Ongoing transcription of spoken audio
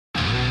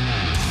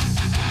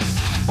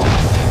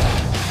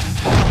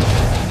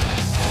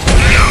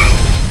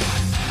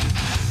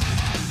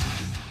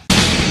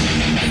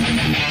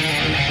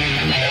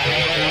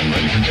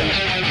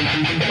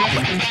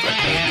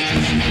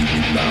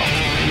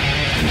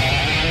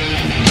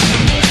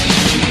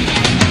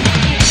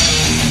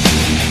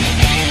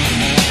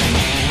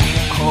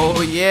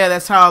yeah,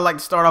 that's how I like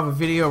to start off a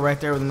video right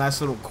there with a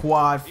nice little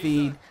quad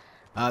feed.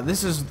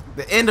 This is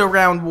the end of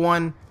round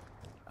 1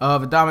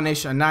 of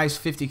a nice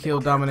 50 kill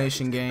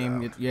domination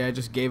game. Yeah, I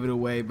just gave it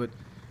away, but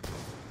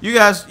you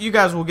guys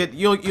will get,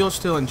 you'll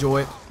still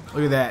enjoy it.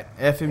 Look at that,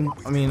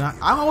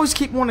 I always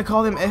keep wanting to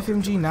call them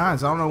FMG9s. I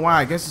don't know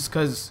why. I guess it's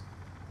because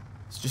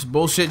it's just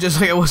bullshit,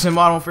 just like it was in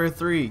Modern Warfare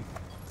 3.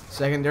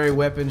 Secondary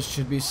weapons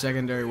should be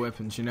secondary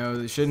weapons, you know.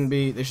 They shouldn't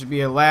be. They should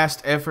be a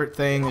last effort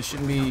thing. They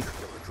shouldn't be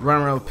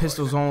running around with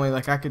pistols only.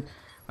 Like I could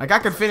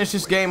finish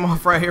this game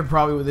off right here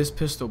probably with this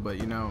pistol, but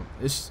you know,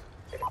 it's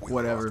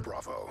whatever.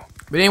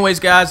 But anyways,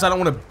 guys, I'm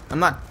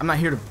not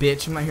here to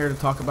bitch. I'm not here to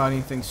talk about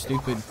anything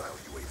stupid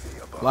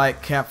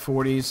like Cap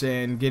 40s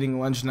and getting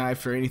lunge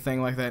knifed or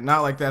anything like that.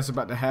 Not like that's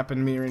about to happen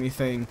to me or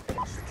anything.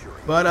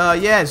 But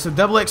yeah, so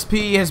double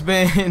XP has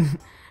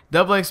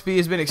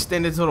been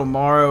extended till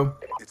tomorrow.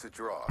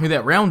 Look at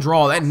that round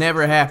draw. That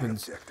never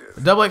happens.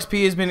 Double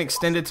XP has been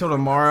extended till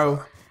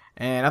tomorrow,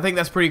 and I think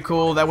that's pretty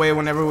cool. That way,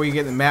 whenever we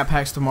get the map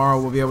packs tomorrow,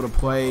 we'll be able to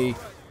play,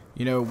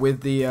 you know,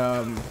 with the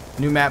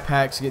new map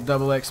packs, get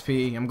double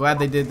XP. I'm glad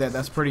they did that.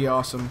 That's pretty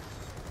awesome.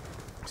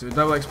 So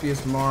double XP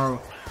is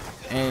tomorrow,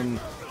 and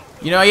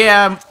you know,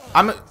 yeah,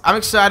 I'm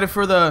excited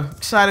for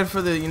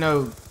the you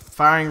know,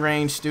 firing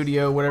range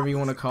studio, whatever you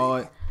want to call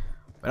it.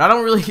 But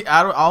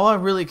all I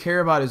really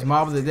care about is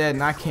Mob of the Dead,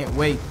 and I can't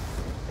wait.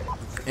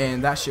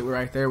 And that shit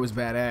right there was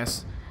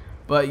badass.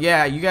 But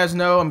yeah, you guys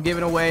know I'm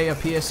giving away a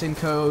PSN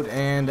code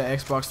and an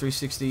Xbox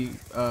 360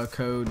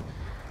 code.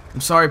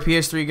 I'm sorry,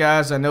 PS3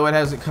 guys, I know it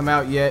hasn't come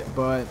out yet,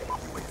 but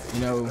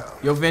you know,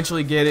 you'll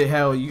eventually get it.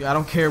 Hell, I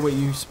don't care what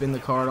you spend the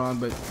card on,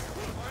 but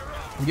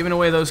I'm giving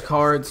away those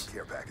cards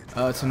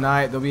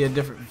tonight. There'll be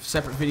a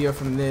separate video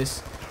from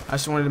this. I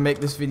just wanted to make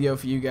this video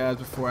for you guys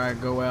before I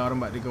go out. I'm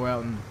about to go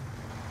out and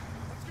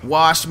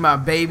wash my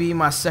baby,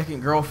 my second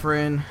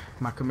girlfriend,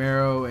 my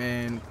Camaro,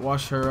 and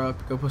wash her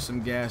up, go put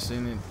some gas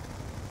in it,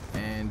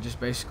 and just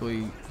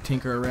basically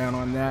tinker around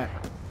on that.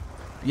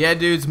 Yeah,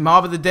 dudes,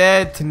 Mob of the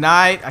Dead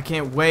tonight. I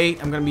can't wait.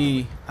 I think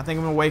I'm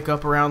gonna wake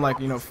up around like,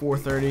 you know,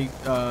 4:30.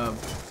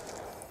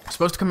 It's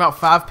supposed to come out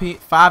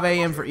 5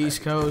 a.m. for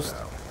East Coast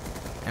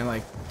and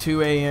like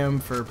 2 a.m.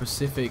 for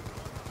Pacific.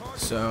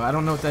 So I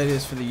don't know what that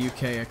is for the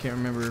UK. I can't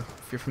remember.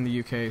 If you're from the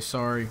UK,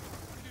 sorry.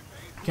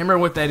 Can't remember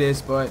what that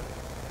is, but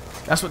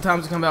that's what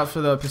times it come out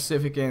for the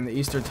Pacific and the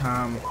Eastern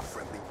time.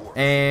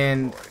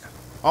 And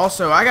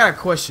also, I got a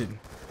question.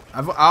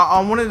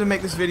 I wanted to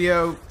make this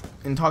video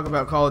and talk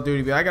about Call of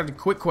Duty, but I got a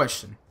quick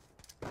question.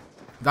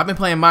 I've been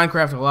playing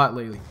Minecraft a lot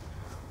lately.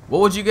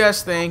 What would you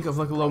guys think of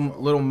like a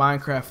little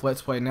Minecraft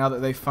Let's Play now that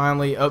they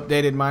finally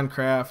updated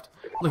Minecraft?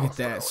 Look at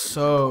that,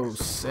 so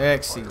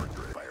sexy.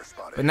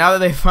 But now that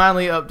they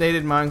finally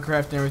updated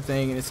Minecraft and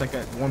everything, and it's like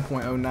at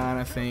 1.09,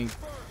 I think.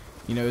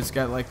 You know, it's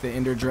got like the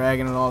Ender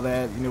Dragon and all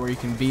that, you know, where you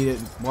can beat it,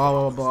 blah,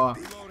 blah, blah.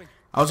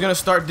 I was going to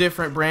start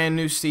different, brand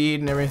new seed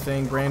and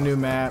everything, brand new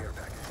map.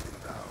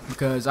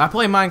 Because I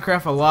play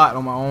Minecraft a lot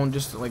on my own,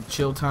 just like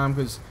chill time.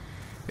 Because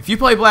if you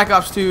play Black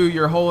Ops 2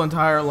 your whole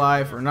entire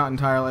life, or not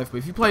entire life, but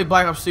if you play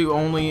Black Ops 2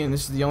 only, and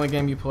this is the only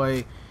game you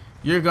play,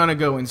 you're going to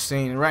go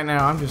insane. And right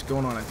now, I'm just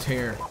going on a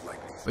tear.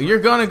 But you're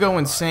going to go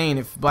insane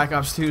if Black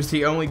Ops 2 is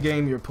the only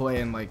game you're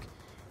playing. Like,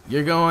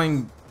 you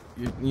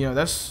know,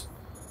 this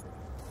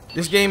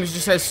game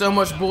just has so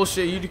much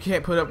bullshit, you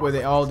can't put up with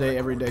it all day,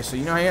 every day. So,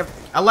 you know,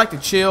 I like to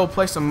chill,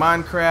 play some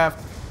Minecraft.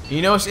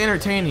 You know, it's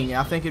entertaining.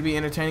 I think it'd be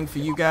entertaining for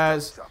you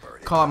guys.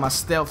 Call it my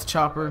stealth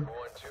chopper.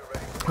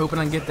 Hoping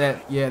I can get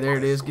that. Yeah, there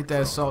it is. Get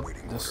that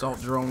assault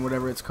drone,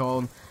 whatever it's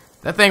called.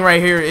 That thing right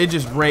here, it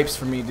just rapes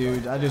for me,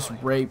 dude. I just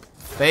rape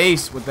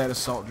face with that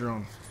assault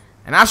drone.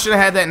 And I should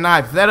have had that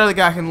knife. If that other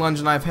guy can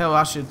lunge knife, hell,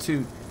 I should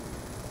too.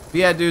 But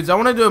yeah, dudes, I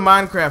want to do a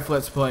Minecraft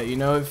Let's Play. You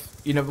know,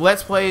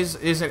 Let's Plays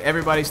isn't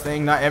everybody's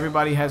thing. Not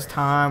everybody has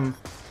time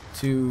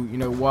to, you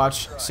know,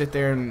 sit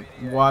there and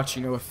watch,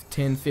 you know, a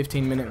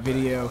 10-15 minute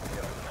video.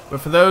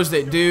 But for those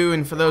that do,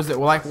 and for those that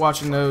like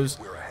watching those,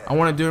 I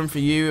want to do them for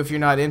you. If you're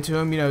not into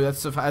them, you know,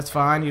 that's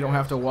fine. You don't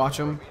have to watch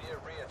them.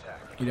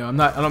 You know,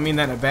 I don't mean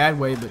that in a bad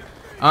way, but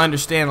I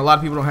understand a lot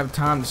of people don't have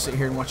time to sit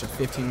here and watch a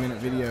 15-minute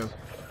video.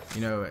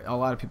 You know, a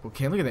lot of people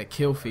can't. Look at that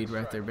kill feed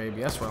right there,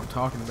 baby. That's what I'm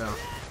talking about.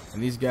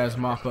 And these guys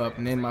mop up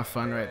and end my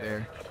fun right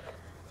there.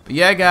 But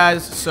yeah,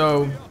 guys,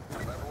 so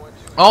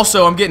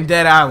also I'm getting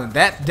Dead Island.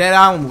 That Dead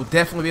Island will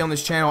definitely be on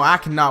this channel. I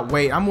cannot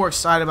wait. I'm more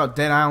excited about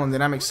Dead Island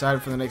than I'm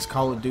excited for the next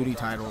Call of Duty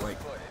title. Like,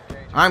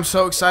 I'm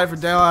so excited for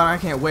Dead Island. I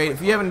can't wait.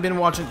 If you haven't been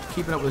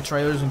keeping up with the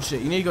trailers and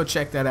shit, you need to go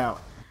check that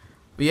out.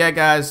 But yeah,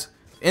 guys,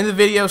 end the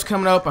video's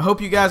coming up. I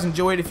hope you guys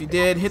enjoyed. If you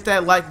did, hit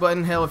that like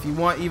button. Hell, if you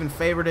want, even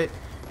favorite it.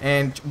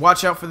 And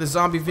watch out for the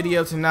zombie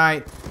video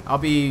tonight. I'll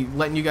be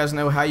letting you guys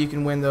know how you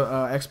can win the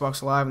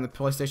Xbox Live and the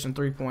PlayStation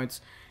 3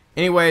 points.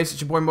 Anyways, it's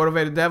your boy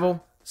Motivated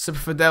Devil. Super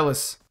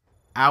Fidelis.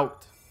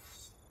 Out.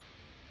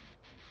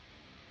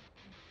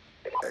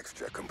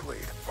 Extra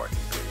complete. Part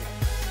 3.